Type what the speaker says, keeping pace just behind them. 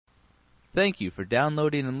Thank you for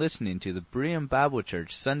downloading and listening to the Berean Bible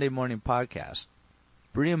Church Sunday Morning Podcast.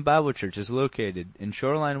 Berean Bible Church is located in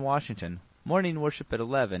Shoreline, Washington, morning worship at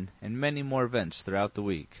 11, and many more events throughout the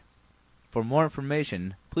week. For more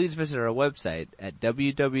information, please visit our website at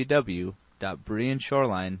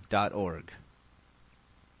www.bereanshoreline.org.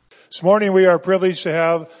 This morning we are privileged to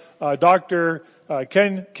have Dr.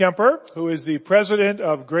 Ken Kemper, who is the president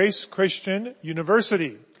of Grace Christian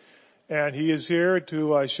University. And he is here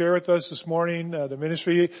to share with us this morning the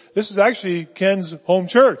ministry. This is actually Ken's home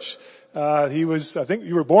church. I think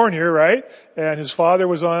you were born here, right? And his father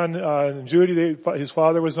was on, his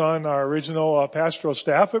father was on our original pastoral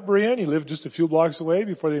staff at Berean. He lived just a few blocks away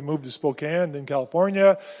before they moved to Spokane in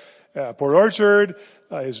California, Port Orchard,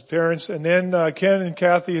 his parents. And then Ken and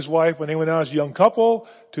Kathy, his wife, when they went out as a young couple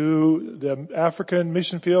to the African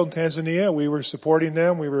mission field in Tanzania, we were supporting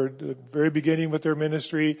them. We were at the very beginning with their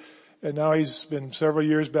ministry. And now he's been several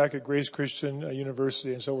years back at Grace Christian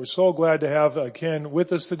University. And so we're so glad to have Ken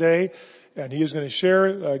with us today. And he is going to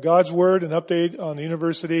share God's Word and update on the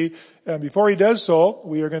university. And before he does so,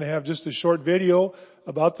 we are going to have just a short video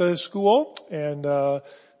about the school. And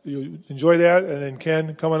you enjoy that. And then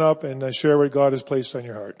Ken coming up and share what God has placed on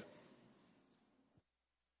your heart.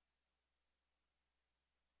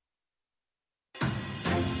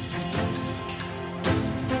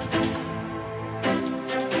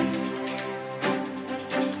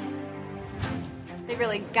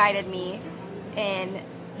 Really guided me in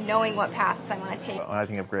knowing what paths I want to take. When I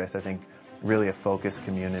think of Grace, I think really a focused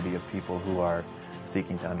community of people who are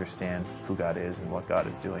seeking to understand who God is and what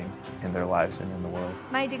God is doing in their lives and in the world.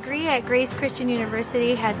 My degree at Grace Christian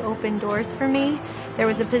University has opened doors for me. There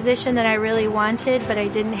was a position that I really wanted, but I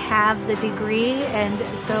didn't have the degree, and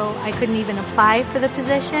so I couldn't even apply for the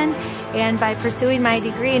position. And by pursuing my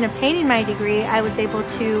degree and obtaining my degree, I was able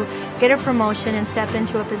to get a promotion and step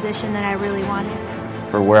into a position that I really wanted.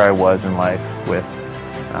 For where I was in life with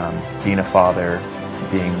being a father,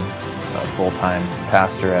 being a full-time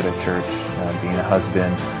pastor at a church, being a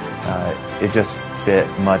husband, it just fit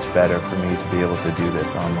much better for me to be able to do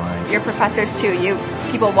this online. Your professors too,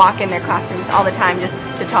 people walk in their classrooms all the time just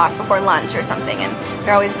to talk before lunch or something, and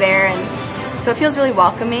they're always there, and so it feels really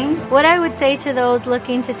welcoming. What I would say to those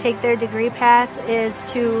looking to take their degree path is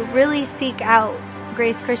to really seek out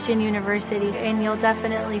Grace Christian University, and you'll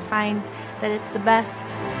definitely find that it's the best.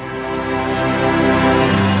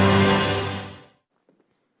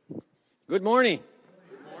 Good morning.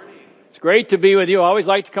 Good morning. It's great to be with you. I always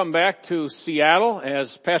like to come back to Seattle,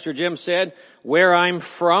 as Pastor Jim said, where I'm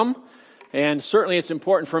from. And certainly it's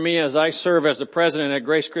important for me as I serve as the president at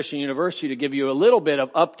Grace Christian University to give you a little bit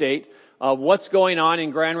of update of what's going on in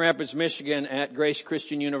Grand Rapids, Michigan at Grace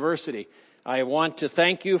Christian University. I want to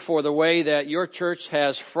thank you for the way that your church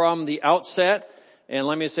has from the outset, and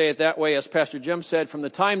let me say it that way, as Pastor Jim said, from the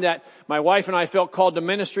time that my wife and I felt called to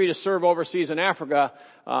ministry to serve overseas in Africa,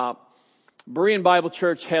 Berean Bible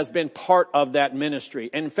Church has been part of that ministry.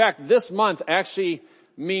 And in fact, this month actually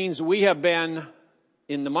means we have been,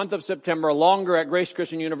 in the month of September, longer at Grace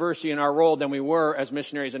Christian University in our role than we were as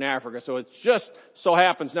missionaries in Africa. So it just so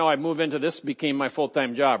happens now I move into this, became my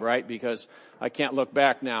full-time job, right? Because I can't look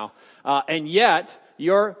back now. And yet,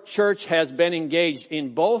 your church has been engaged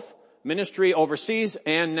in both ministry overseas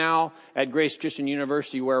and now at Grace Christian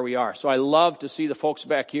University where we are. So I love to see the folks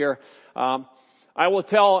back here. I will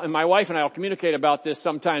tell, and my wife and I will communicate about this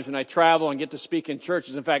sometimes when I travel and get to speak in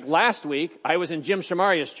churches. In fact, last week, I was in Jim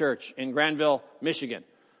Shamaria's church in Granville, Michigan.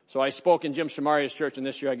 So I spoke in Jim Shamaria's church, and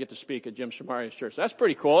this year I get to speak at Jim Shamaria's church. That's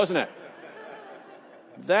pretty cool, isn't it?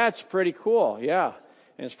 That's pretty cool, yeah.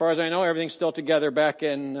 And as far as I know, everything's still together back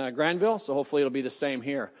in Granville, so hopefully it'll be the same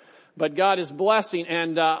here. But God is blessing,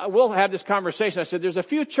 and we'll have this conversation. I said, there's a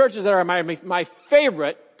few churches that are my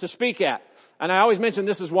favorite to speak at, and I always mention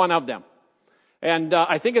this is one of them. And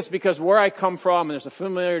I think it's because where I come from, and there's a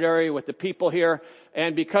familiarity with the people here,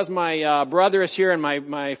 and because my brother is here and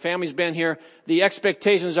my family's been here, the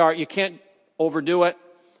expectations are you can't overdo it.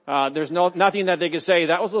 There's nothing that they can say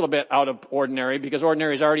that was a little bit out of ordinary, because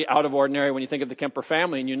ordinary is already out of ordinary when you think of the Kemper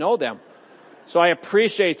family and you know them. So I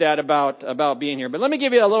appreciate that about being here. But let me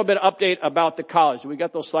give you a little bit of update about the college. We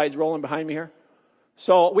got those slides rolling behind me here?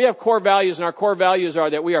 So we have core values, and our core values are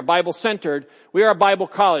that we are Bible-centered. We are a Bible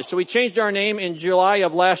college. So we changed our name in July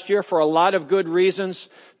of last year for a lot of good reasons,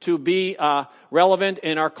 to be relevant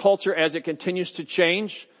in our culture as it continues to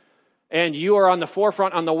change. And you are on the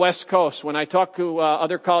forefront on the West Coast. When I talk to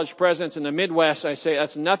other college presidents in the Midwest, I say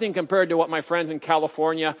that's nothing compared to what my friends in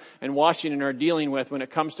California and Washington are dealing with when it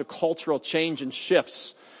comes to cultural change and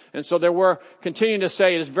shifts. And so there we're continuing to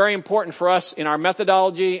say it is very important for us in our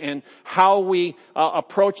methodology and how we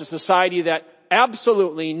approach a society that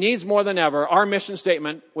absolutely needs more than ever our mission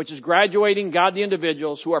statement, which is graduating godly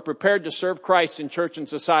individuals who are prepared to serve Christ in church and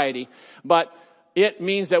society. But it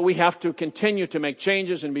means that we have to continue to make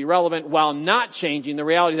changes and be relevant while not changing the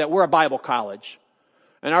reality that we're a Bible college.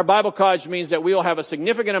 And our Bible college means that we will have a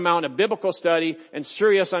significant amount of biblical study and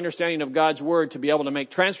serious understanding of God's Word to be able to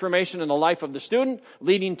make transformation in the life of the student,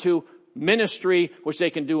 leading to ministry which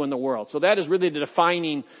they can do in the world. So that is really the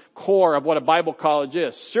defining core of what a Bible college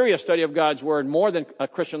is. Serious study of God's Word, more than a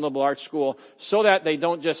Christian liberal arts school, so that they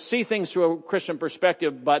don't just see things through a Christian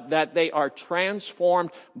perspective, but that they are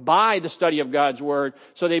transformed by the study of God's Word,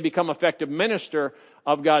 so they become effective minister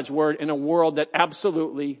of God's Word in a world that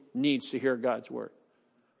absolutely needs to hear God's Word.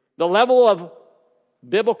 The level of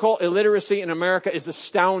biblical illiteracy in America is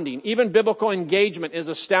astounding. Even biblical engagement is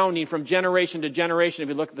astounding from generation to generation if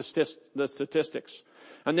you look at the statistics.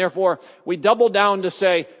 And therefore, we double down to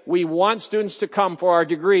say we want students to come for our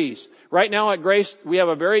degrees. Right now at Grace, we have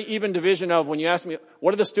a very even division of, when you ask me,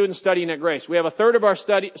 what are the students studying at Grace? We have a third of our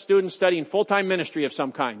students studying full-time ministry of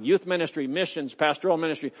some kind, youth ministry, missions, pastoral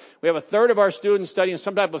ministry. We have a third of our students studying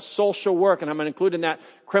some type of social work, and I'm going to include in that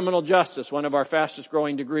criminal justice, one of our fastest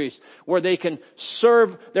growing degrees, where they can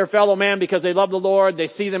serve their fellow man because they love the Lord, they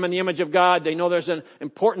see them in the image of God, they know there's an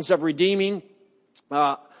importance of redeeming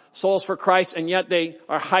souls for Christ, and yet they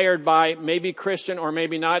are hired by maybe Christian or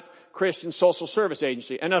maybe not Christian social service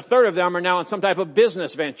agency. And a third of them are now in some type of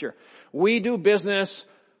business venture. We do business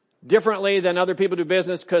differently than other people do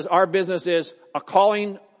business because our business is a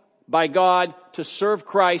calling by God to serve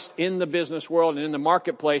Christ in the business world and in the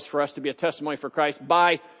marketplace for us to be a testimony for Christ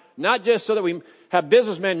by not just so that we have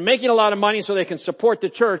businessmen making a lot of money so they can support the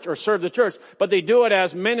church or serve the church, but they do it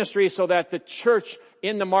as ministry so that the church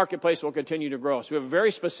in the marketplace will continue to grow. So we have a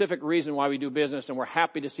very specific reason why we do business, and we're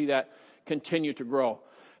happy to see that continue to grow.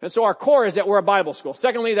 And so our core is that we're a Bible school.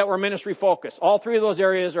 Secondly, that we're ministry focused. All three of those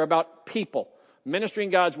areas are about people, ministering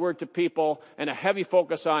God's Word to people, and a heavy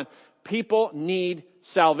focus on people need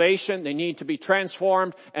salvation, they need to be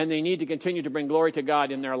transformed, and they need to continue to bring glory to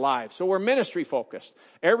God in their lives. So we're ministry focused.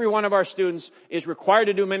 Every one of our students is required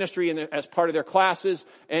to do ministry as part of their classes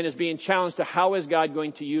and is being challenged to how is God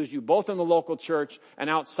going to use you both in the local church and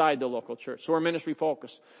outside the local church. So we're ministry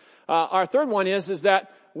focused. Our third one is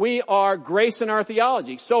that we are grace in our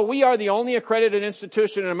theology. So we are the only accredited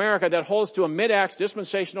institution in America that holds to a mid-Acts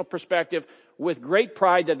dispensational perspective with great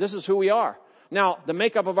pride that this is who we are. Now, the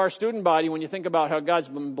makeup of our student body, when you think about how God's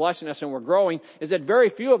been blessing us and we're growing, is that very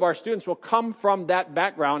few of our students will come from that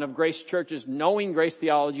background of Grace churches knowing Grace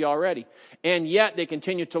theology already. And yet they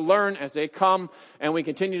continue to learn as they come, and we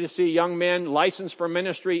continue to see young men licensed for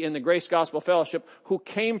ministry in the Grace Gospel Fellowship who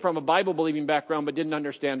came from a Bible-believing background but didn't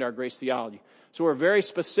understand our Grace theology. So we're very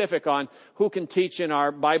specific on who can teach in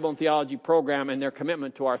our Bible and theology program and their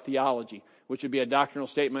commitment to our theology, which would be a doctrinal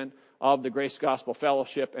statement of the Grace Gospel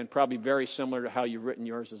Fellowship and probably very similar to how you've written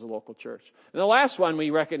yours as a local church. And the last one we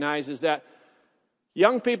recognize is that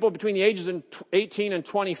young people between the ages of 18 and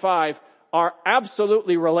 25 are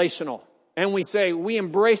absolutely relational. And we say we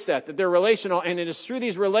embrace that they're relational, and it is through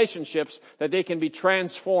these relationships that they can be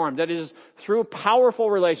transformed. That it is through powerful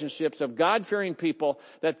relationships of God-fearing people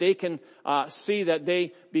that they can see that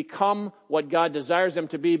they become what God desires them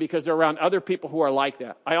to be because they're around other people who are like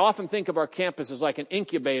that. I often think of our campus as like an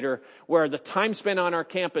incubator where the time spent on our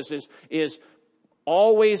campus is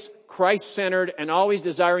always Christ-centered and always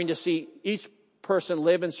desiring to see each person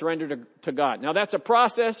live and surrender to God. Now that's a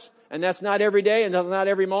process. And that's not every day, and that's not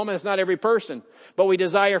every moment, it's not every person. But we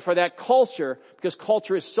desire for that culture, because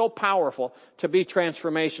culture is so powerful, to be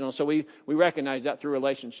transformational. So we recognize that through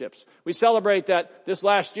relationships. We celebrate that this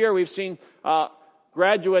last year we've seen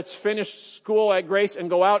graduates finish school at Grace and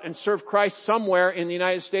go out and serve Christ somewhere in the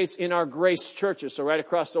United States in our Grace churches. So right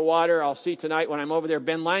across the water, I'll see tonight when I'm over there,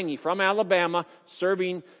 Ben Lange from Alabama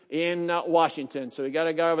serving in Washington. So we got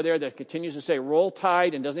a guy over there that continues to say Roll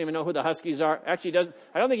Tide and doesn't even know who the Huskies are. Actually doesn't,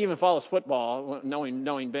 I don't think he even follows football,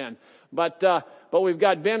 knowing Ben. But we've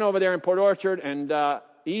got Ben over there in Port Orchard, and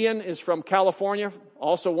Ian is from California.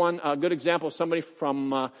 Also a good example of somebody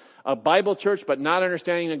from a Bible church, but not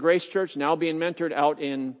understanding the Grace Church, now being mentored out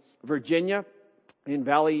in Virginia, in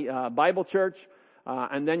Valley Bible Church.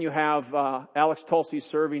 And then you have Alex Tulsi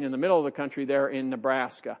serving in the middle of the country there in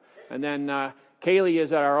Nebraska. And then Kaylee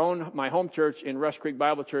is at my home church in Rush Creek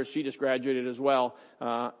Bible Church. She just graduated as well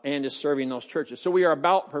and is serving those churches. So we are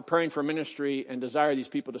about preparing for ministry and desire these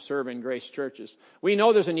people to serve in Grace churches. We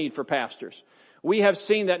know there's a need for pastors. We have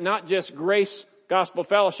seen that not just Grace Gospel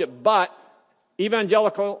Fellowship, but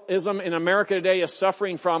Evangelicalism in America today is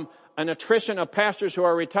suffering from an attrition of pastors who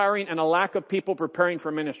are retiring and a lack of people preparing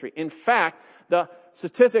for ministry. In fact, the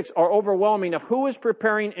statistics are overwhelming of who is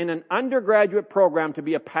preparing in an undergraduate program to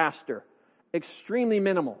be a pastor. Extremely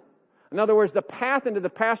minimal. In other words, the path into the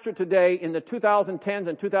pastorate today in the 2010s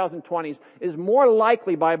and 2020s is more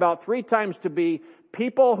likely by about 3 times to be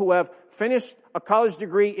people who have finished a college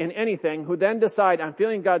degree in anything, who then decide, I'm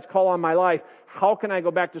feeling God's call on my life, how can I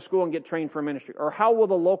go back to school and get trained for ministry? Or how will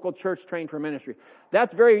the local church train for ministry?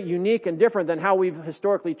 That's very unique and different than how we've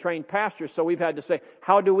historically trained pastors. So we've had to say,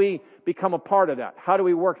 how do we become a part of that? How do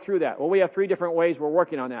we work through that? Well, we have 3 different ways we're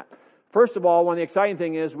working on that. First of all, one of the exciting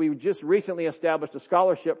things is we just recently established a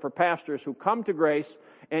scholarship for pastors who come to Grace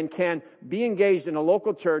and can be engaged in a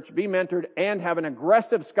local church, be mentored, and have an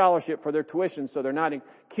aggressive scholarship for their tuition so they're not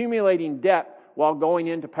accumulating debt while going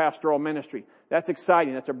into pastoral ministry. That's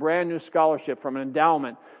exciting. That's a brand new scholarship from an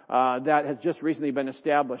endowment that has just recently been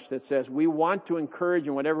established that says we want to encourage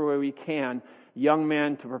in whatever way we can young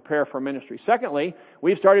men to prepare for ministry. Secondly,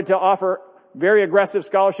 we've started to offer very aggressive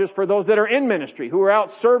scholarships for those that are in ministry, who are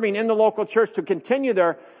out serving in the local church to continue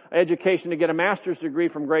their education to get a master's degree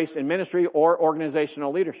from Grace in ministry or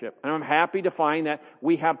organizational leadership. And I'm happy to find that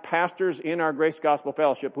we have pastors in our Grace Gospel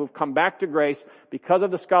Fellowship who've come back to Grace because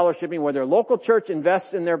of the scholarshiping where their local church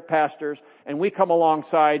invests in their pastors, and we come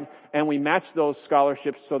alongside and we match those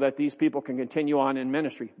scholarships so that these people can continue on in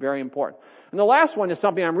ministry. Very important. And the last one is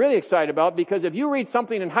something I'm really excited about, because if you read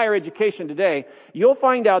something in higher education today, you'll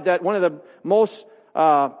find out that one of the most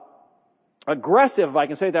aggressive, if I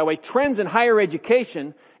can say it that way, trends in higher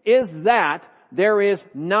education is that there is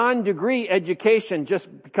non-degree education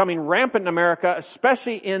just becoming rampant in America,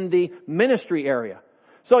 especially in the ministry area.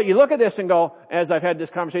 So you look at this and go, as I've had this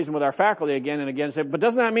conversation with our faculty again and again, say, but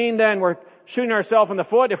doesn't that mean then we're shooting ourselves in the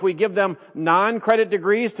foot if we give them non-credit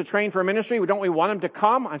degrees to train for ministry? Don't we want them to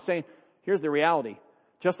come? I'm saying, here's the reality.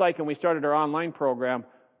 Just like when we started our online program,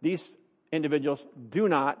 these individuals do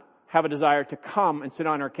not have a desire to come and sit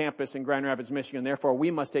on our campus in Grand Rapids, Michigan. Therefore, we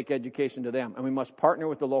must take education to them, and we must partner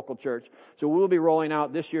with the local church. So we'll be rolling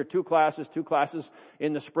out this year 2 classes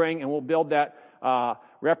in the spring, and we'll build that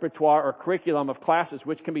repertoire or curriculum of classes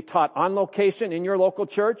which can be taught on location in your local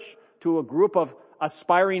church to a group of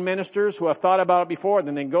aspiring ministers who have thought about it before.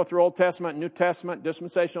 Then they can go through Old Testament, New Testament,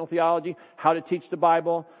 dispensational theology, how to teach the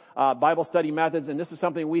Bible, Bible study methods. And this is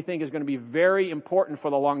something we think is going to be very important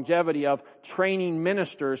for the longevity of training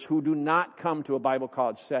ministers who do not come to a Bible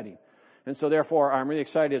college setting. And so therefore, I'm really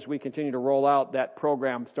excited as we continue to roll out that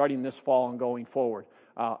program starting this fall and going forward,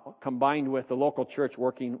 combined with the local church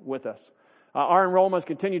working with us. Our enrollments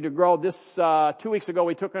continue to grow. This 2 weeks ago,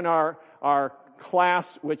 we took in our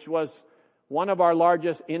class, which was one of our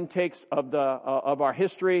largest intakes of our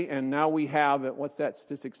history, and now we have, what's that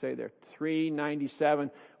statistic say there?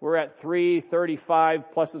 397. We're at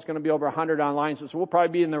 335, plus it's going to be over 100 online, so we'll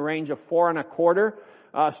probably be in the range of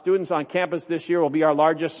 425 students on campus this year. Will be our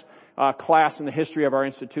largest class in the history of our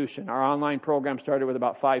institution. Our online program started with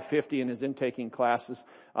about 550 and is intaking classes,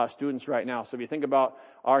 students right now. So if you think about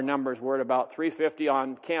our numbers, we're at about 350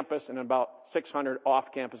 on campus and about 600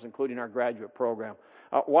 off campus, including our graduate program.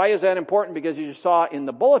 Why is that important? Because as you saw in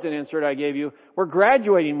the bulletin insert I gave you, we're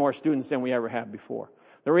graduating more students than we ever have before.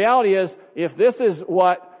 The reality is, if this is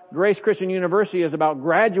what Grace Christian University is about,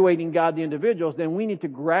 graduating godly individuals, then we need to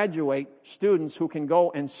graduate students who can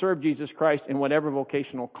go and serve Jesus Christ in whatever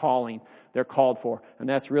vocational calling they're called for. And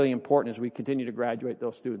that's really important as we continue to graduate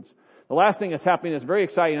those students. The last thing that's happening that's very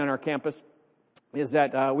exciting on our campus is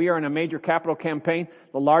that we are in a major capital campaign,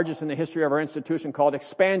 the largest in the history of our institution, called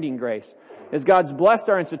Expanding Grace. As God's blessed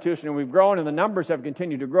our institution and we've grown and the numbers have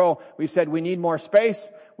continued to grow, we've said we need more space.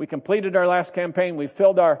 We completed our last campaign. We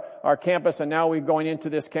filled our campus, and now we're going into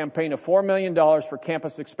this campaign of $4 million for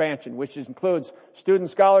campus expansion, which includes student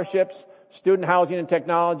scholarships, student housing and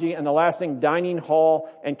technology, and the last thing, dining hall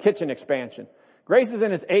and kitchen expansion. Grace is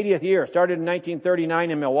in its 80th year. Started in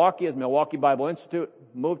 1939 in Milwaukee as Milwaukee Bible Institute,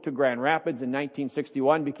 moved to Grand Rapids in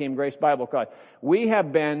 1961, became Grace Bible College. We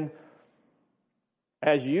have been,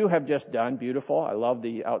 as you have just done, beautiful, I love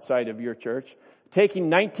the outside of your church, taking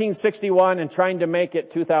 1961 and trying to make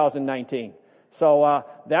it 2019. So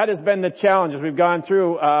that has been the challenge as we've gone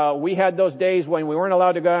through. We had those days when we weren't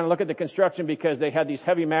allowed to go out and look at the construction because they had these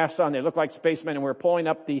heavy masks on. They looked like spacemen, and we were pulling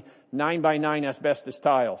up the 9x9 asbestos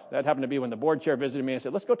tiles. That happened to be when the board chair visited me and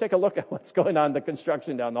said, let's go take a look at what's going on in the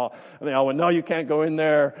construction down the hall. And they all went, no, you can't go in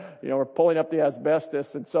there. You know, we're pulling up the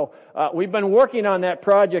asbestos. And so we've been working on that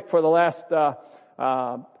project for the last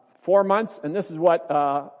 4 months, and this is what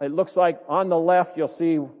it looks like. On the left, you'll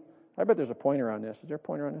see, I bet there's a pointer on this. Is there a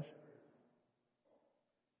pointer on this?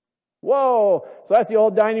 Whoa! So that's the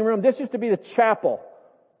old dining room. This used to be the chapel,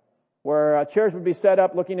 where chairs would be set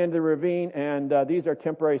up looking into the ravine, and these are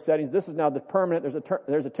temporary settings. This is now the permanent.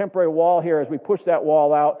 There's a temporary wall here as we push that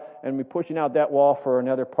wall out, and we're pushing out that wall for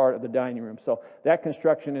another part of the dining room. So that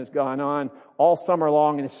construction has gone on all summer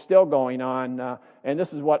long and is still going on. And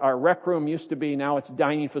this is what our rec room used to be. Now it's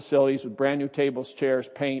dining facilities with brand new tables, chairs,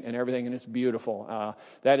 paint, and everything, and it's beautiful.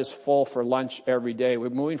 That is full for lunch every day.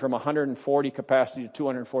 We're moving from 140 capacity to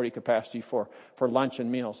 240 capacity for lunch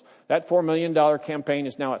and meals. That $4 million campaign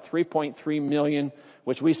is now at $3.3 million,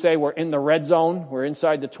 which we say we're in the red zone. We're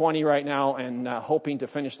inside the 20 right now, and hoping to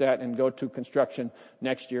finish that and go to construction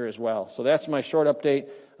next year as well. So that's my short update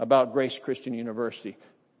about Grace Christian University.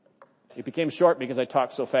 It became short because I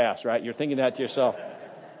talked so fast, right? You're thinking that to yourself.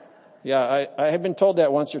 Yeah, I have been told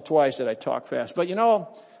that once or twice that I talk fast. But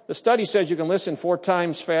the study says you can listen 4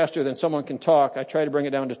 times faster than someone can talk. I try to bring it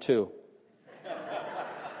down to 2.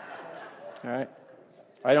 All right?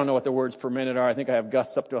 I don't know what the words per minute are. I think I have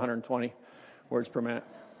gusts up to 120 words per minute.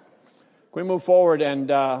 Can we move forward, and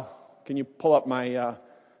can you pull up my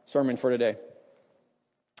sermon for today?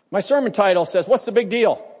 My sermon title says, "What's the big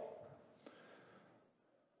deal?"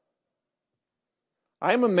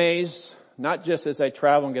 I am amazed, not just as I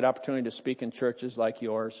travel and get opportunity to speak in churches like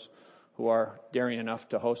yours who are daring enough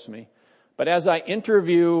to host me, but as I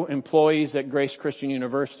interview employees at Grace Christian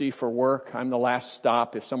University for work. I'm the last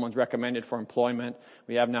stop if someone's recommended for employment.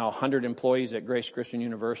 We have now 100 employees at Grace Christian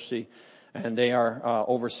University, and they are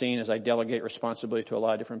overseen as I delegate responsibility to a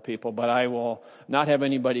lot of different people. But I will not have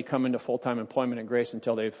anybody come into full-time employment at Grace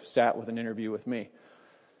until they've sat with an interview with me.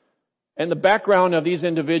 And the background of these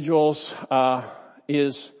individuals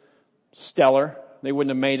is stellar. They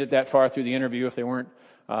wouldn't have made it that far through the interview if they weren't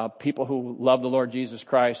people who love the Lord Jesus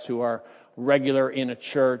Christ, who are regular in a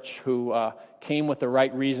church, who came with the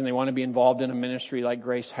right reason. They want to be involved in a ministry like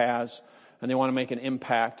Grace has, and they want to make an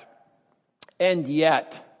impact. And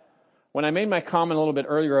yet, when I made my comment a little bit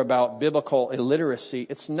earlier about biblical illiteracy,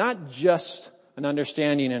 it's not just an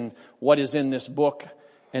understanding in what is in this book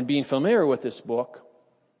and being familiar with this book.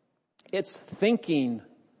 It's thinking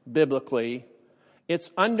biblically.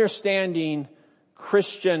 It's understanding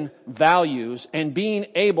Christian values and being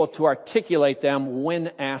able to articulate them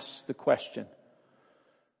when asked the question.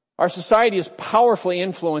 Our society is powerfully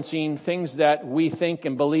influencing things that we think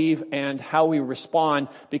and believe and how we respond,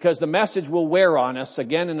 because the message will wear on us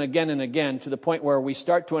again and again and again to the point where we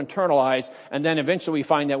start to internalize, and then eventually we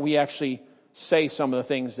find that we actually say some of the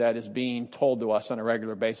things that is being told to us on a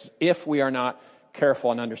regular basis if we are not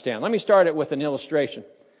careful and understand. Let me start it with an illustration.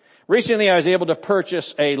 Recently, I was able to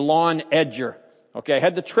purchase a lawn edger. Okay, I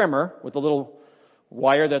had the trimmer with the little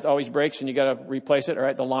wire that always breaks and you got to replace it, all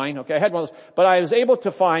right, the line. Okay, I had one of those. But I was able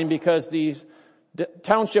to find, because the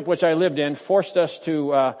township which I lived in forced us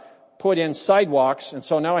to put in sidewalks, and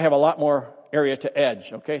so now I have a lot more area to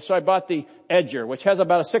edge. Okay, so I bought the edger, which has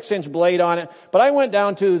about a 6-inch blade on it. But I went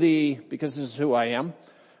down to because this is who I am,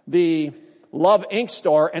 the Love Ink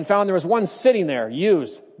store, and found there was one sitting there,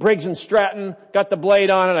 used. Briggs & Stratton, got the blade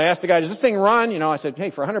on it. I asked the guy, does this thing run? I said, hey,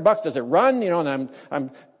 for $100, does it run? And I'm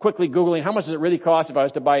quickly Googling, how much does it really cost if I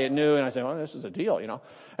was to buy it new? And I said, well, this is a deal,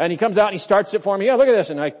 And he comes out and he starts it for me. Yeah, look at this.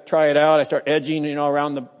 And I try it out. I start edging,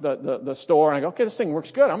 around the store. And I go, okay, this thing works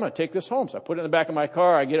good. I'm going to take this home. So I put it in the back of my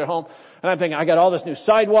car. I get it home. And I'm thinking, I got all this new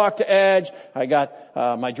sidewalk to edge. I got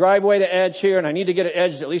my driveway to edge here. And I need to get it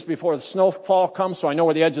edged at least before the snowfall comes so I know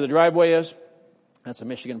where the edge of the driveway is. That's a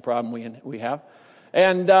Michigan problem we have.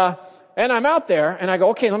 And I'm out there and I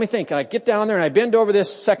go, okay, let me think. And I get down there and I bend over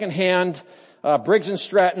this secondhand, Briggs &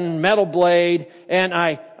 Stratton metal blade, and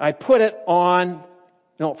I put it on.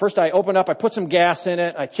 First I open up, I put some gas in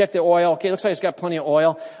it, I check the oil. Okay, looks like it's got plenty of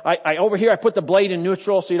oil. Over here I put the blade in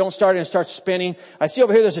neutral so you don't start it and start spinning. I see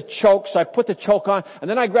over here there's a choke, so I put the choke on, and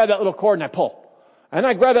then I grab that little cord and I pull. And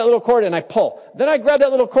I grab that little cord and I pull. Then I grab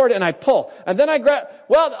that little cord and I pull. And then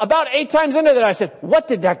about 8 times into that I said, what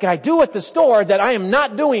did that guy do at the store that I am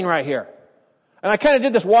not doing right here? And I kind of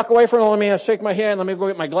did this walk away from it. Let me shake my hand. Let me go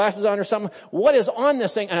get my glasses on or something. What is on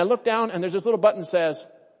this thing? And I look down and there's this little button that says,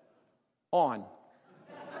 on.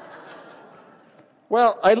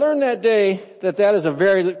 Well, I learned that day that is a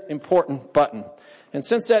very important button. And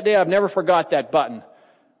since that day I've never forgot that button.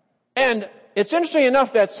 And it's interesting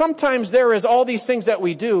enough that sometimes there is all these things that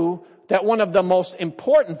we do that one of the most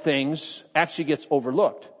important things actually gets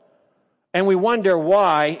overlooked. And we wonder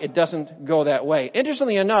why it doesn't go that way.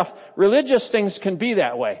 Interestingly enough, religious things can be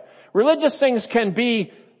that way. Religious things can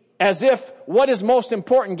be as if what is most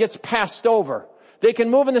important gets passed over. They can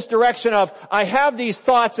move in this direction of, I have these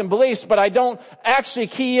thoughts and beliefs, but I don't actually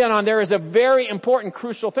key in on there is a very important,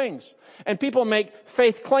 crucial things. And people make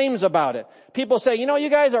faith claims about it. People say, you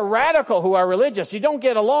guys are radical who are religious. You don't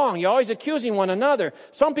get along. You're always accusing one another.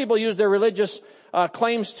 Some people use their religious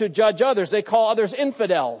claims to judge others. They call others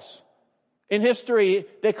infidels. In history,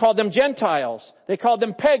 they called them Gentiles. They called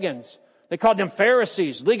them pagans. They called them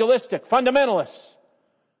Pharisees, legalistic, fundamentalists.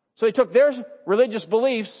 So they took their religious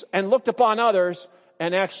beliefs and looked upon others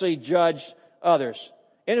and actually judged others.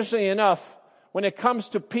 Interestingly enough, when it comes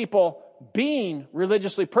to people being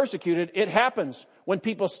religiously persecuted, it happens when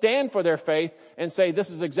people stand for their faith and say,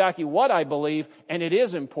 this is exactly what I believe, and it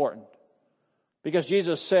is important. Because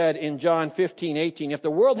Jesus said in John 15:18, if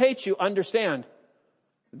the world hates you, understand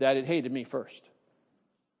that it hated me first.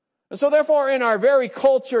 And so therefore, in our very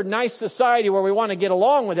cultured, nice society where we want to get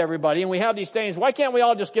along with everybody and we have these things, why can't we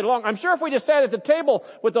all just get along? I'm sure if we just sat at the table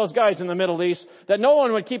with those guys in the Middle East, that no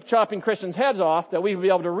one would keep chopping Christians' heads off, that we would be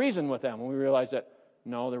able to reason with them. And we realize that,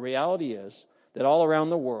 no, the reality is that all around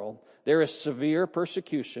the world, there is severe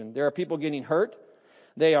persecution. There are people getting hurt.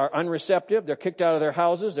 They are unreceptive. They're kicked out of their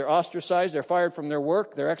houses. They're ostracized. They're fired from their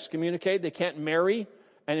work. They're excommunicated. They can't marry.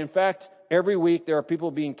 And in fact, every week there are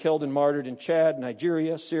people being killed and martyred in Chad,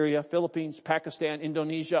 Nigeria, Syria, Philippines, Pakistan,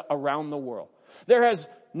 Indonesia, around the world. There has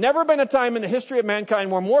never been a time in the history of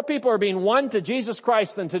mankind where more people are being won to Jesus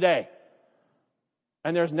Christ than today.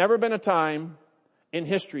 And there's never been a time in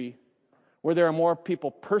history where there are more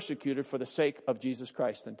people persecuted for the sake of Jesus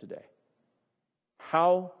Christ than today.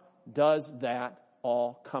 How does that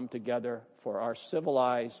all come together for our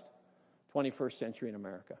civilized 21st century in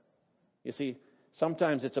America? You see,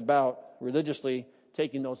 sometimes it's about religiously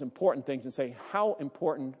taking those important things and saying, how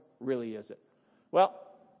important really is it? Well,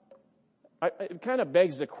 it kind of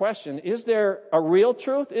begs the question, is there a real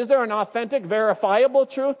truth? Is there an authentic, verifiable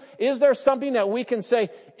truth? Is there something that we can say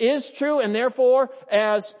is true, and therefore,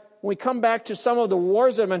 as we come back to some of the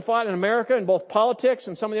wars that have been fought in America in both politics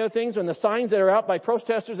and some of the other things, and the signs that are out by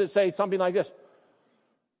protesters that say something like this,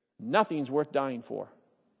 nothing's worth dying for.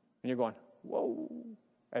 And you're going, whoa.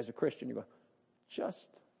 As a Christian, you're going, just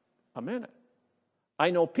a minute.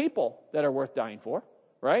 I know people that are worth dying for,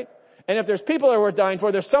 right? And if there's people that are worth dying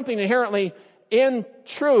for, there's something inherently in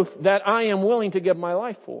truth that I am willing to give my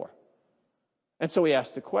life for. And so we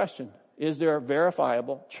ask the question, is there a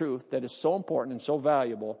verifiable truth that is so important and so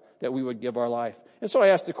valuable that we would give our life? And so I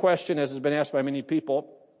ask the question, as has been asked by many people,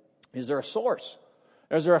 is there a source?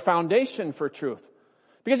 Is there a foundation for truth?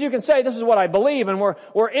 Because you can say, this is what I believe, and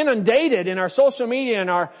we're inundated in our social media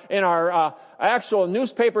and in our actual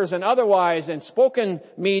newspapers and otherwise, and spoken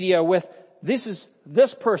media with, this is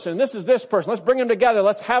this person, this is this person. Let's bring them together.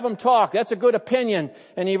 Let's have them talk. That's a good opinion.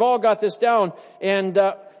 And you've all got this down. And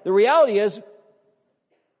the reality is,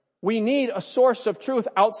 we need a source of truth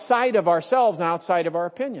outside of ourselves and outside of our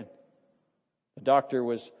opinion. The doctor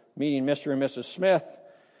was meeting Mr. and Mrs. Smith,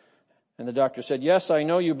 and the doctor said, yes, I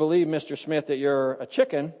know you believe, Mr. Smith, that you're a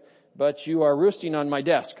chicken, but you are roosting on my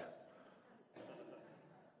desk.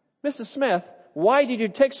 Mrs. Smith, why did you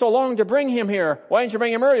take so long to bring him here? Why didn't you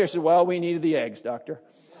bring him earlier? She said, well, we needed the eggs, doctor.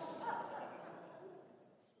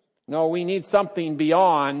 No, we need something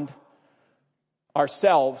beyond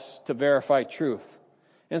ourselves to verify truth.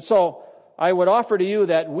 And so I would offer to you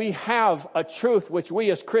that we have a truth which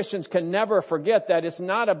we as Christians can never forget, that it's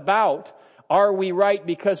not about are we right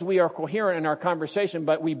because we are coherent in our conversation,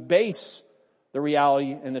 but we base the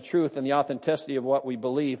reality and the truth and the authenticity of what we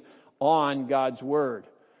believe on God's Word.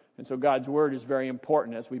 And so God's Word is very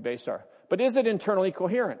important as we base our... But is it internally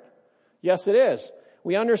coherent? Yes, it is.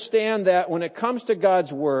 We understand that when it comes to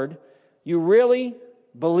God's Word, you really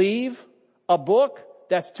believe a book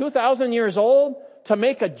that's 2,000 years old to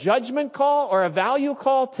make a judgment call or a value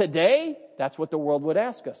call today? That's what the world would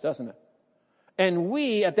ask us, doesn't it? And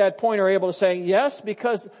we, at that point, are able to say, yes,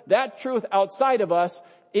 because that truth outside of us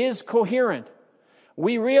is coherent.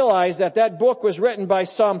 We realize that that book was written by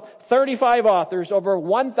some 35 authors over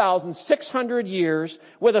 1,600 years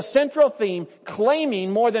with a central theme claiming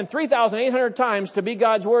more than 3,800 times to be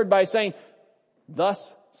God's Word by saying,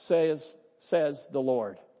 thus says the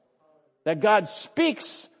Lord. That God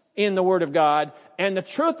speaks in the Word of God, and the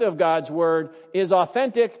truth of God's Word is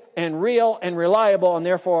authentic and real and reliable, and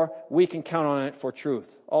therefore we can count on it for truth.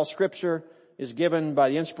 All Scripture is given by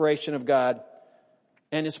the inspiration of God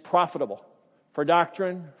and is profitable for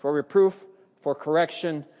doctrine, for reproof, for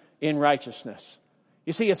correction in righteousness.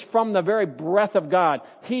 You see, it's from the very breath of God.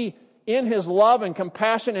 He, in His love and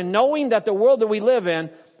compassion and knowing that the world that we live in,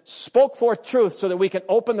 spoke forth truth so that we can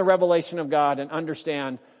open the revelation of God and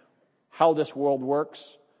understand how this world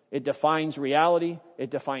works It defines reality.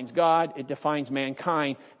 It defines God. It defines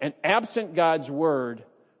mankind. And absent God's Word,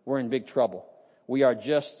 we're in big trouble. We are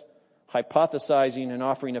just hypothesizing and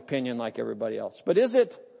offering opinion like everybody else. But is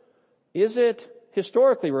it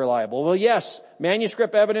historically reliable? Well, yes.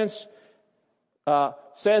 Manuscript evidence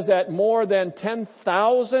says that more than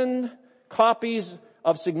 10,000 copies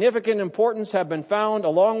of significant importance have been found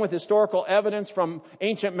along with historical evidence from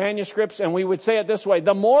ancient manuscripts. And we would say it this way: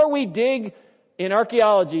 the more we dig in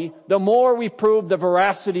archaeology, the more we prove the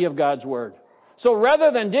veracity of God's Word. So rather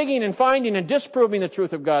than digging and finding and disproving the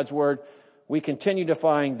truth of God's Word, we continue to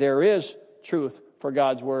find there is truth for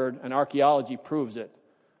God's Word, and archaeology proves it.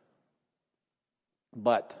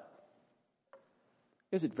 But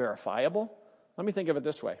is it verifiable? Let me think of it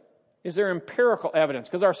this way. Is there empirical evidence?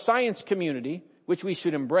 Because our science community, which we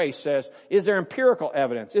should embrace, says, is there empirical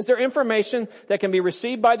evidence? Is there information that can be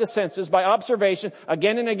received by the senses, by observation,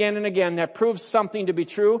 again and again and again, that proves something to be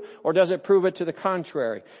true, or does it prove it to the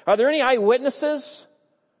contrary? Are there any eyewitnesses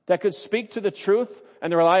that could speak to the truth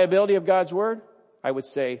and the reliability of God's Word? I would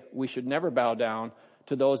say we should never bow down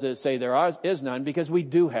to those that say there is none, because we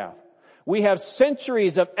do have. We have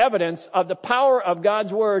centuries of evidence of the power of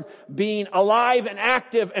God's Word being alive and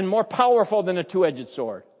active and more powerful than a two-edged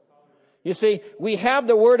sword. You see, we have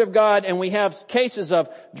the Word of God, and we have cases of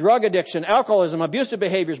drug addiction, alcoholism, abusive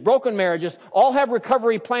behaviors, broken marriages, all have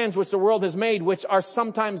recovery plans which the world has made, which are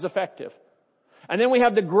sometimes effective. And then we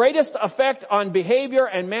have the greatest effect on behavior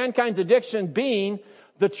and mankind's addiction being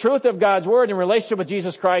the truth of God's Word in relationship with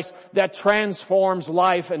Jesus Christ that transforms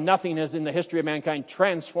life, and nothing is in the history of mankind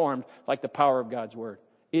transformed like the power of God's Word.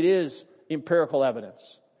 It is empirical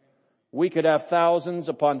evidence. We could have thousands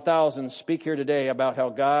upon thousands speak here today about how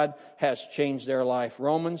God has changed their life.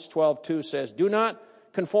 Romans 12:2 says, do not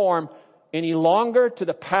conform any longer to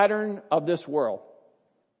the pattern of this world,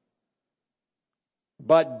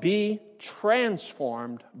 but be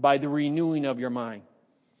transformed by the renewing of your mind.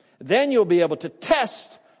 Then you'll be able to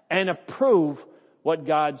test and approve what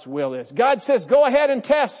God's will is. God says, go ahead and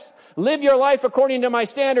test. Live your life according to my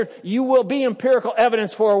standard. You will be empirical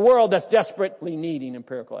evidence for a world that's desperately needing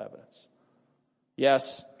empirical evidence.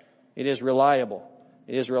 Yes, it is reliable.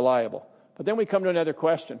 It is reliable. But then we come to another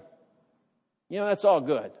question. That's all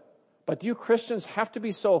good. But do you Christians have to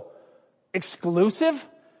be so exclusive?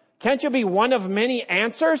 Can't you be one of many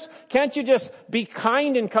answers? Can't you just be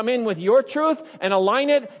kind and come in with your truth and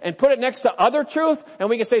align it and put it next to other truth? And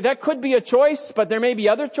we can say that could be a choice, but there may be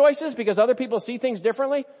other choices because other people see things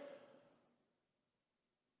differently.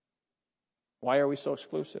 Why are we so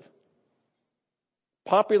exclusive?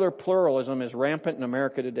 Popular pluralism is rampant in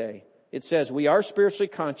America today. It says we are spiritually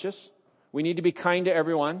conscious. We need to be kind to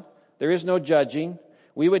everyone. There is no judging.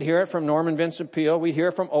 We would hear it from Norman Vincent Peale. We hear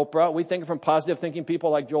it from Oprah. We think it from positive thinking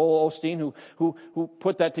people like Joel Osteen who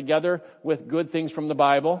put that together with good things from the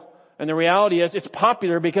Bible. And the reality is it's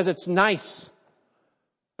popular because it's nice.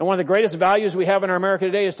 And one of the greatest values we have in our America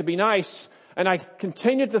today is to be nice. And I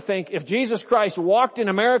continue to think if Jesus Christ walked in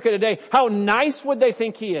America today, how nice would they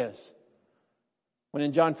think He is? When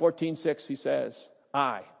in John 14:6 He says,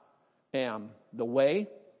 I am the way,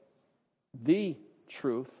 the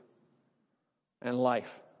truth, and life.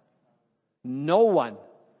 No one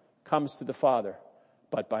comes to the Father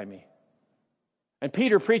but by me. And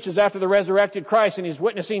Peter preaches after the resurrected Christ, and he's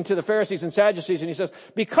witnessing to the Pharisees and Sadducees, and he says,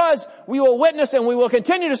 because we will witness and we will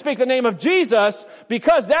continue to speak the name of Jesus,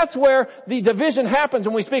 because that's where the division happens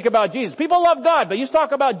when we speak about Jesus. People love God, but you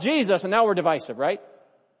talk about Jesus, and now we're divisive, right?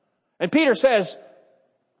 And Peter says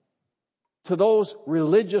to those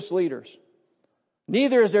religious leaders,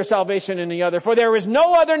 neither is there salvation in the other, for there is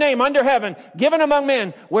no other name under heaven given among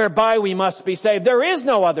men whereby we must be saved. There is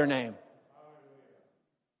no other name.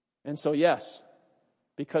 And so yes,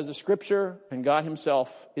 because the Scripture and God Himself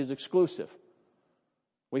is exclusive,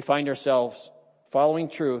 we find ourselves following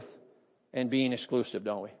truth and being exclusive,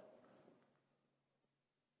 don't we?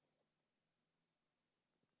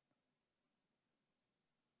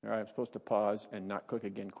 All right, I'm supposed to pause and not click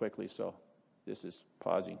again quickly, so this is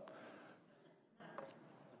pausing.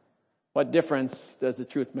 What difference does the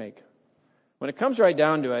truth make? When it comes right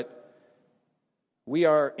down to it, we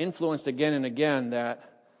are influenced again and again that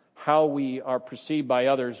how we are perceived by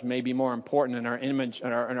others may be more important, and our image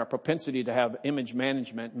and our propensity to have image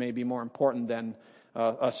management may be more important than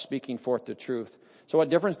us speaking forth the truth. So what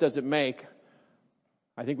difference does it make?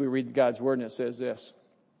 I think we read God's Word and it says this.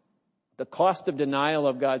 The cost of denial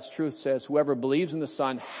of God's truth says whoever believes in the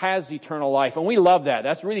Son has eternal life. And we love that.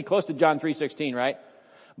 That's really close to John 3:16, right?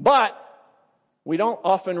 But we don't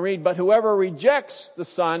often read, but whoever rejects the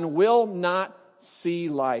Son will not see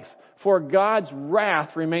life. for God's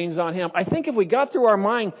wrath remains on him. I think if we got through our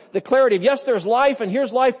mind the clarity of, yes, there's life, and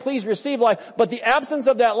here's life, please receive life, but the absence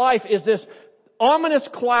of that life is this ominous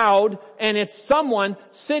cloud, and it's someone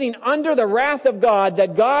sitting under the wrath of God,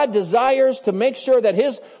 that God desires to make sure that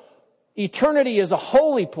his eternity is a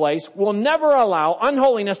holy place, will never allow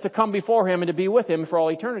unholiness to come before him and to be with him for all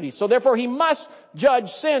eternity. So therefore he must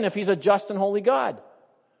judge sin if he's a just and holy God.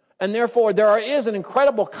 And therefore there is an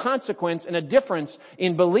incredible consequence and a difference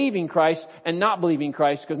in believing Christ and not believing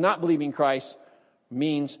Christ, because not believing Christ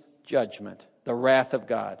means judgment, the wrath of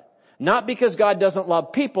God. Not because God doesn't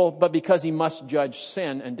love people, but because he must judge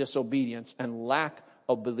sin and disobedience and lack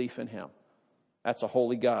of belief in him. That's a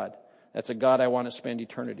holy God. That's a God I want to spend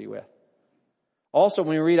eternity with. Also,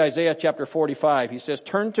 when we read Isaiah chapter 45, he says,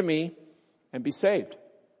 "Turn to me and be saved,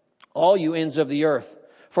 all you ends of the earth.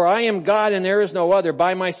 For I am God and there is no other.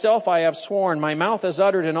 By myself I have sworn. My mouth has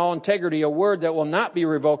uttered in all integrity a word that will not be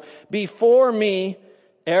revoked. Before me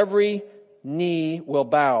every knee will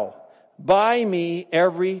bow. By me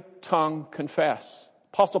every tongue confess."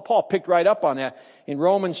 Apostle Paul picked right up on that. In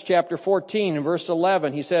Romans chapter 14 and verse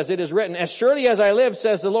 11, he says, "It is written, as surely as I live,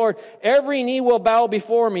 says the Lord, every knee will bow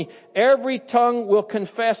before me. Every tongue will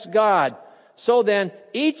confess God. So then,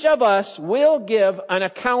 each of us will give an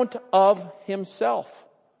account of himself."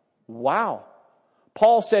 Wow.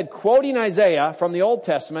 Paul said, quoting Isaiah from the Old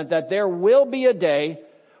Testament, that there will be a day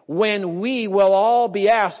when we will all be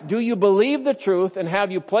asked, do you believe the truth, and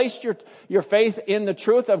have you placed your faith in the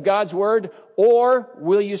truth of God's word, or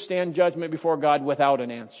will you stand judgment before God without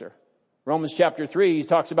an answer? Romans chapter 3, he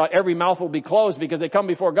talks about every mouth will be closed because they come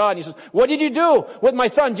before God. And he says, what did you do with my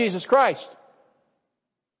son, Jesus Christ?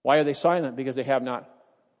 Why are they silent? Because they have not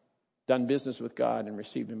done business with God and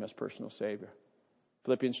received him as personal Savior.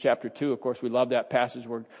 Philippians chapter 2, of course, we love that passage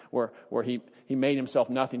where he made himself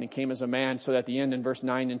nothing and came as a man, so that at the end in verse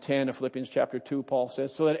 9 and 10 of Philippians chapter 2, Paul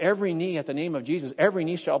says, so that every knee at the name of Jesus, every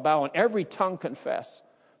knee shall bow and every tongue confess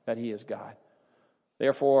that he is God.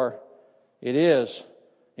 Therefore, it is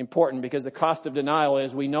important, because the cost of denial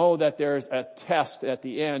is we know that there's a test at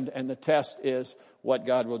the end, and the test is what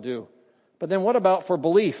God will do. But then what about for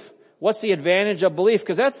belief? What's the advantage of belief?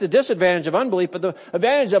 Because that's the disadvantage of unbelief, but the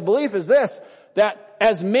advantage of belief is this, that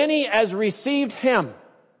as many as received him,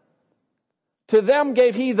 to them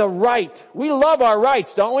gave he the right. We love our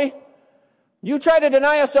rights, don't we? You try to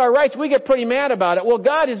deny us our rights, we get pretty mad about it. Well,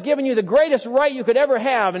 God has given you the greatest right you could ever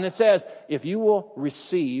have, and it says, if you will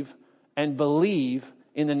receive and believe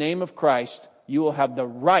in the name of Christ, you will have the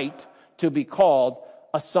right to be called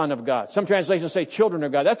a son of God. Some translations say children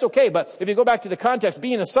of God. That's okay, but if you go back to the context,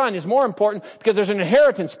 being a son is more important, because there's an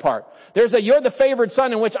inheritance part. There's you're the favored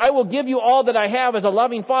son, in which I will give you all that I have as a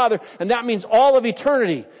loving father, and that means all of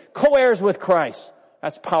eternity, co-heirs with Christ.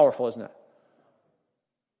 That's powerful, isn't it?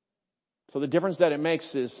 So the difference that it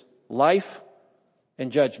makes is life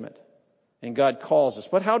and judgment. And God calls us.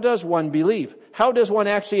 But how does one believe? How does one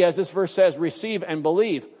actually, as this verse says, receive and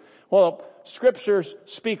believe? Well, Scriptures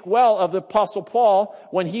speak well of the Apostle Paul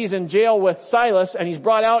when he's in jail with Silas, and he's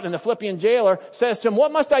brought out, and the Philippian jailer says to him,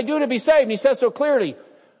 what must I do to be saved? And he says so clearly,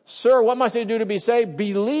 sir, what must I do to be saved?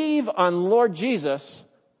 Believe on Lord Jesus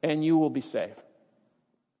and you will be saved.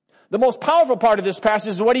 The most powerful part of this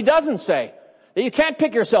passage is what he doesn't say. That you can't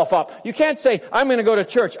pick yourself up. You can't say, I'm going to go to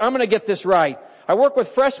church. I'm going to get this right. I work with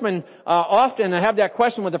freshmen often, and I have that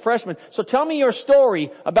question with the freshmen. So tell me your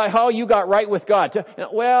story about how you got right with God.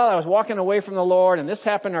 Well, I was walking away from the Lord, and this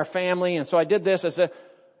happened in our family, and so I did this. I said,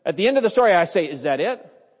 at the end of the story, I say, is that it?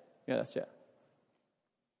 Yeah, that's it.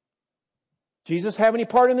 Jesus have any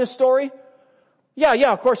part in this story? Yeah,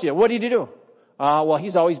 of course he did. What did he do? Well,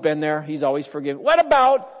 he's always been there. He's always forgiven. What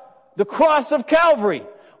about the cross of Calvary?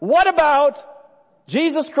 What about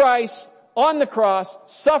Jesus Christ on the cross,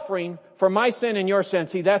 suffering for my sin and your sin?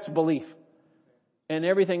 See, that's belief. And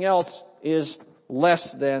everything else is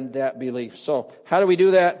less than that belief. So, how do we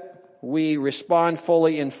do that? We respond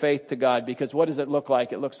fully in faith to God, because what does it look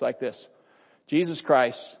like? It looks like this. Jesus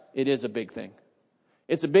Christ, it is a big thing.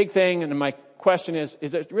 It's a big thing, and my question is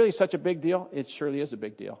it really such a big deal? It surely is a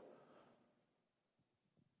big deal.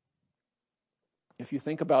 If you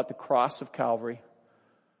think about the cross of Calvary,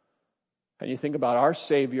 and you think about our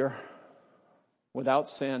Savior without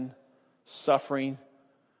sin, suffering,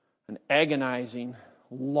 and agonizing,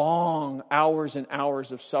 long hours and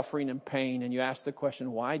hours of suffering and pain, and you ask the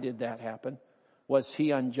question, why did that happen? Was he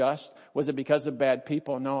unjust? Was it because of bad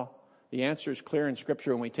people? No. The answer is clear in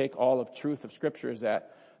Scripture, and we take all of truth of Scripture, is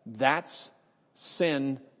that that's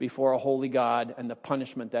sin before a holy God and the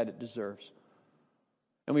punishment that it deserves.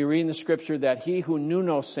 And we read in the Scripture that he who knew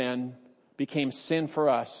no sin became sin for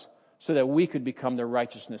us, so that we could become the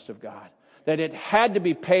righteousness of God. That it had to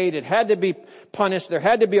be paid, it had to be punished, there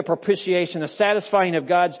had to be a propitiation, a satisfying of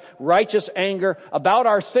God's righteous anger about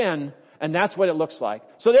our sin, and that's what it looks like.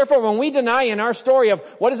 So therefore, when we deny in our story of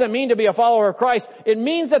what does it mean to be a follower of Christ, it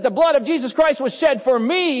means that the blood of Jesus Christ was shed for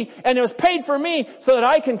me, and it was paid for me, so that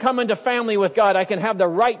I can come into family with God. I can have the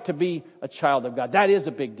right to be a child of God. That is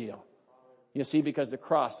a big deal. You see, because the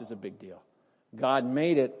cross is a big deal. God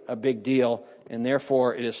made it a big deal, and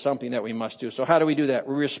therefore it is something that we must do. So how do we do that?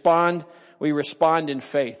 We respond in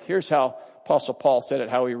faith. Here's how Apostle Paul said it,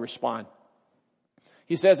 how we respond.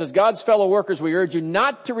 He says, as God's fellow workers, we urge you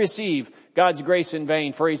not to receive God's grace in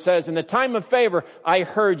vain. For he says, in the time of favor, I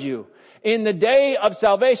heard you. In the day of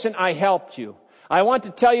salvation, I helped you. I want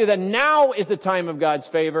to tell you that now is the time of God's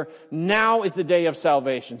favor. Now is the day of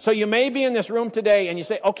salvation. So you may be in this room today and you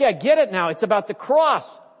say, okay, I get it now. It's about the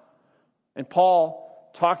cross. And Paul,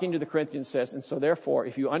 talking to the Corinthians, says, and so therefore,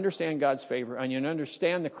 if you understand God's favor and you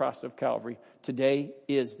understand the cross of Calvary, today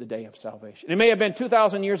is the day of salvation. It may have been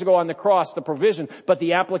 2,000 years ago on the cross, the provision, but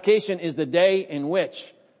the application is the day in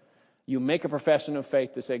which you make a profession of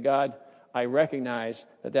faith to say, God, I recognize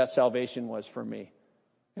that salvation was for me.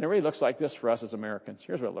 And it really looks like this for us as Americans.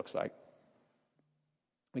 Here's what it looks like.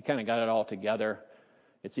 We kind of got it all together.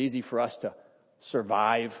 It's easy for us to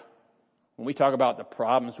survive. When we talk about the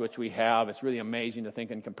problems which we have, it's really amazing to think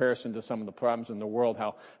in comparison to some of the problems in the world,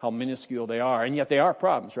 how minuscule they are. And yet they are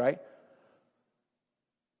problems, right?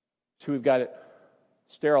 So we've got it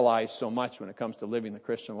sterilized so much when it comes to living the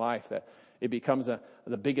Christian life that it becomes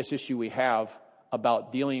the biggest issue we have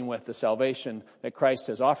about dealing with the salvation that Christ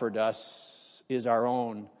has offered us is our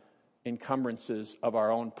own encumbrances of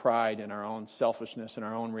our own pride and our own selfishness and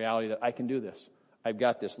our own reality that I can do this. I've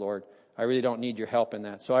got this, Lord. I really don't need your help in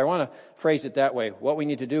that. So I want to phrase it that way. What we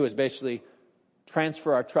need to do is basically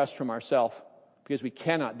transfer our trust from ourselves, because we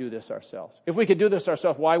cannot do this ourselves. If we could do this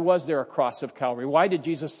ourselves, why was there a cross of Calvary? Why did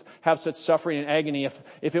Jesus have such suffering and agony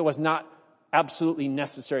if it was not absolutely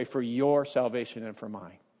necessary for your salvation and for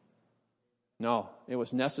mine? No, it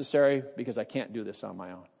was necessary because I can't do this on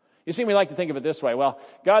my own. You see, we like to think of it this way. Well,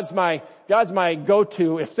 God's my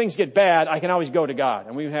go-to. If things get bad, I can always go to God.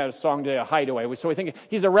 And we had a song today, a hideaway. So we think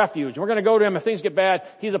He's a refuge. We're going to go to Him. If things get bad,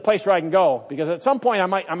 He's a place where I can go. Because at some point I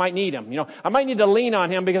might need Him. You know, I might need to lean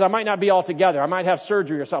on Him because I might not be all together. I might have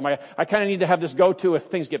surgery or something. I kind of need to have this go-to if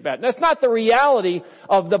things get bad. And that's not the reality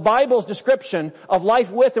of the Bible's description of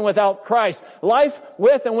life with and without Christ. Life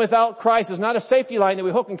with and without Christ is not a safety line that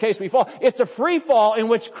we hook in case we fall. It's a free fall in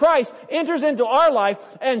which Christ enters into our life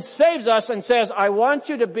and saves us and says, I want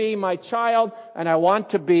you to be my child and I want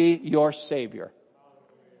to be your Savior.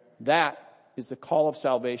 That is the call of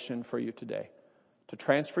salvation for you today. To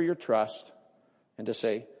transfer your trust and to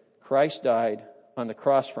say, Christ died on the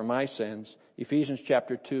cross for my sins. Ephesians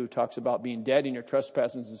chapter 2 talks about being dead in your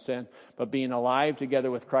trespasses and sin, but being alive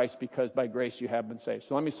together with Christ because by grace you have been saved.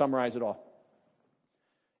 So let me summarize it all.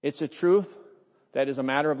 It's a truth that is a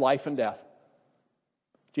matter of life and death.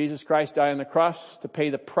 Jesus Christ died on the cross to pay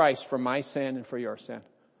the price for my sin and for your sin.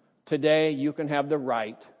 Today, you can have the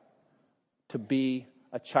right to be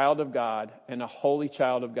a child of God and a holy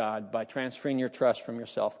child of God by transferring your trust from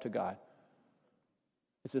yourself to God.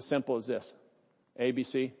 It's as simple as this. A, B,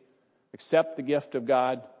 C. Accept the gift of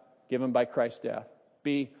God given by Christ's death.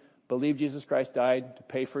 B, believe Jesus Christ died to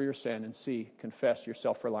pay for your sin. And C, confess your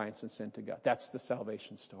self-reliance and sin to God. That's the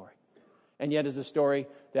salvation story. And yet it's a story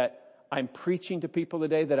that I'm preaching to people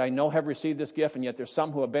today that I know have received this gift, and yet there's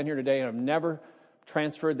some who have been here today and have never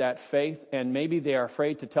transferred that faith, and maybe they are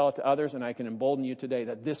afraid to tell it to others, and I can embolden you today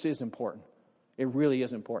that this is important. It really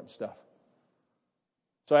is important stuff.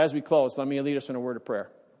 So as we close, let me lead us in a word of prayer.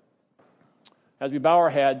 As we bow our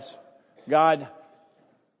heads, God,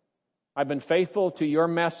 I've been faithful to your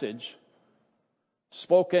message,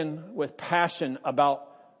 spoken with passion about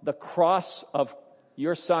the cross of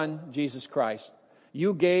your Son, Jesus Christ.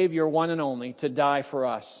 You gave your one and only to die for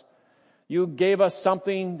us. You gave us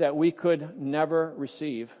something that we could never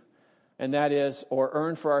receive, and that is, or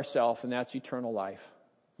earn for ourselves, and that's eternal life.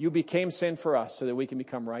 You became sin for us so that we can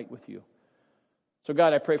become right with you. So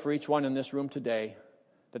God, I pray for each one in this room today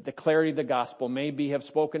that the clarity of the gospel maybe have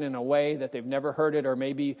spoken in a way that they've never heard it, or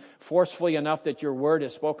maybe forcefully enough that your word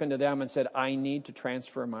has spoken to them and said, I need to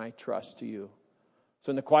transfer my trust to you.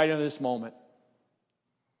 So in the quiet of this moment,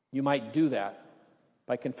 you might do that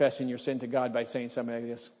by confessing your sin to God by saying something like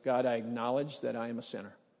this. God, I acknowledge that I am a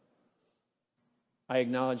sinner. I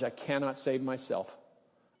acknowledge I cannot save myself.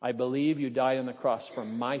 I believe you died on the cross for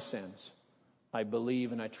my sins. I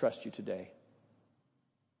believe and I trust you today.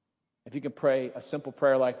 If you can pray a simple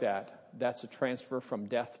prayer like that, that's a transfer from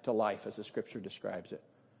death to life as the scripture describes it.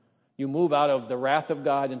 You move out of the wrath of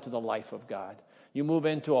God into the life of God. You move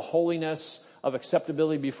into a holiness of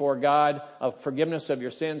acceptability before God, of forgiveness of your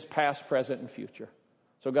sins, past, present, and future.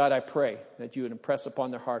 So God, I pray that you would impress upon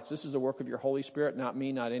their hearts. This is the work of your Holy Spirit, not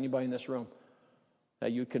me, not anybody in this room.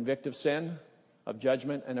 That you would convict of sin, of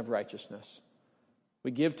judgment, and of righteousness. We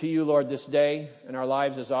give to you, Lord, this day and our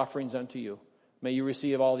lives as offerings unto you. May you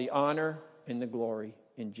receive all the honor and the glory.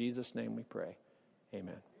 In Jesus' name we pray.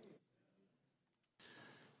 Amen.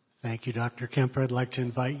 Thank you, Dr. Kemper. I'd like to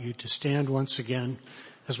invite you to stand once again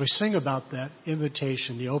as we sing about that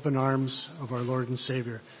invitation, the open arms of our Lord and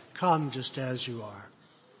Savior. Come just as you are.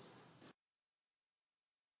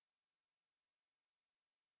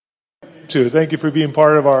 Thank you for being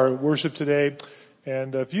part of our worship today.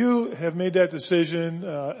 And if you have made that decision,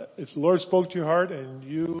 if the Lord spoke to your heart and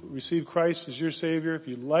you received Christ as your Savior, if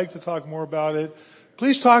you'd like to talk more about it,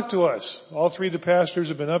 please talk to us. All three of the pastors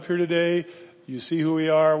have been up here today. You see who we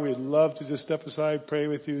are. We'd love to just step aside, pray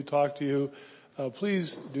with you, talk to you.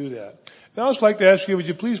 Please do that. And I'd also like to ask you, would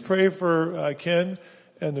you please pray for Ken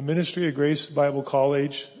and the ministry of Grace Bible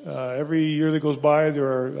College? Every year that goes by, there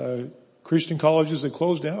are Christian colleges that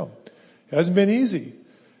close down. It hasn't been easy.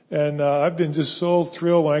 And I've been just so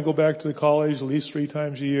thrilled when I go back to the college at least 3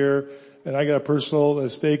 times a year. And I got a personal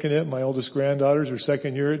stake in it. My oldest granddaughter's her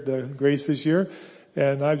second year at the Grace this year.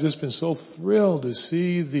 And I've just been so thrilled to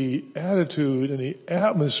see the attitude and the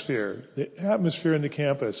atmosphere in the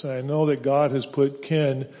campus. And I know that God has put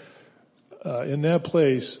Ken in that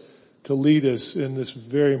place to lead us in this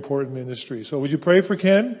very important ministry. So would you pray for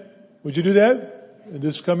Ken? Would you do that in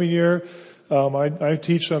this coming year? I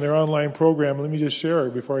teach on their online program. Let me just share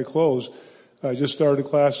before I close. I just started a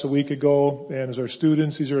class a week ago, and as our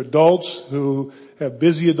students, these are adults who have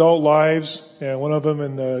busy adult lives, and one of them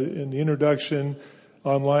in the introduction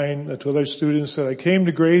online to other students said, I came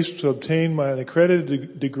to Grace to obtain my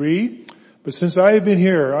accredited degree, but since I have been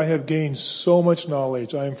here, I have gained so much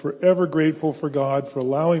knowledge. I am forever grateful for God for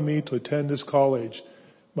allowing me to attend this college.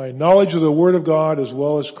 My knowledge of the Word of God as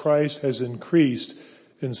well as Christ has increased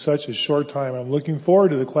in such a short time. I'm looking forward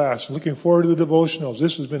to the class. I'm looking forward to the devotionals.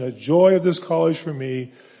 This has been a joy of this college for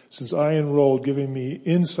me since I enrolled, giving me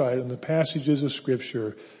insight on the passages of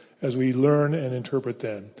Scripture as we learn and interpret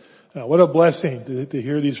them. What a blessing to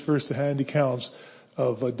hear these first-hand accounts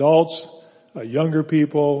of adults, younger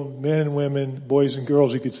people, men and women, boys and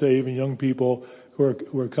girls, you could say, even young people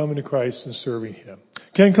who are coming to Christ and serving Him.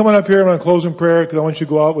 Ken, come on up here. I'm going to close in prayer because I want you to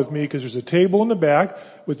go out with me because there's a table in the back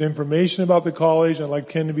with information about the college. I'd like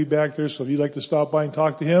Ken to be back there, so if you'd like to stop by and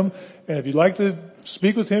talk to him, and if you'd like to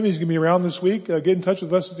speak with him, he's going to be around this week. Get in touch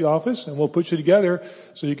with us at the office, and we'll put you together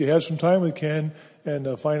so you can have some time with Ken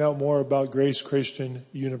and find out more about Grace Christian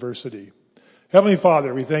University. Heavenly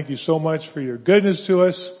Father, we thank you so much for your goodness to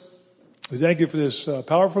us. We thank you for this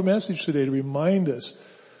powerful message today to remind us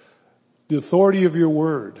the authority of your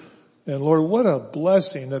word. And Lord, what a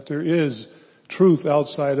blessing that there is truth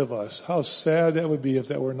outside of us. How sad that would be if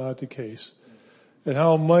that were not the case. And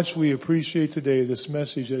how much we appreciate today this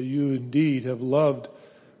message that you indeed have loved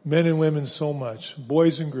men and women so much,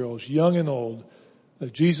 boys and girls, young and old,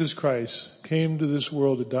 that Jesus Christ came to this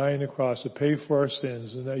world to die on the cross to pay for our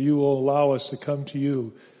sins, and that you will allow us to come to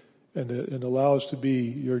you and allow us to be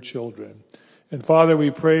your children. And Father, we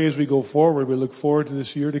pray as we go forward, we look forward to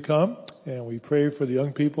this year to come, and we pray for the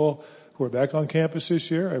young people who are back on campus this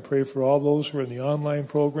year. I pray for all those who are in the online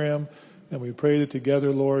program, and we pray that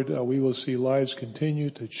together, Lord, we will see lives continue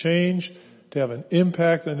to change, to have an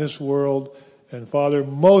impact on this world. And Father,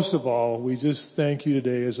 most of all, we just thank you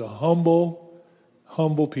today as a humble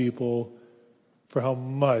people for how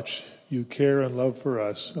much you care and love for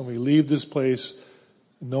us. And we leave this place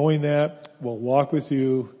knowing that we'll walk with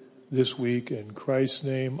you this week in Christ's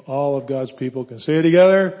name. All of God's people can say it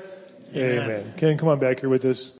together. Amen. Ken, come on back here with us.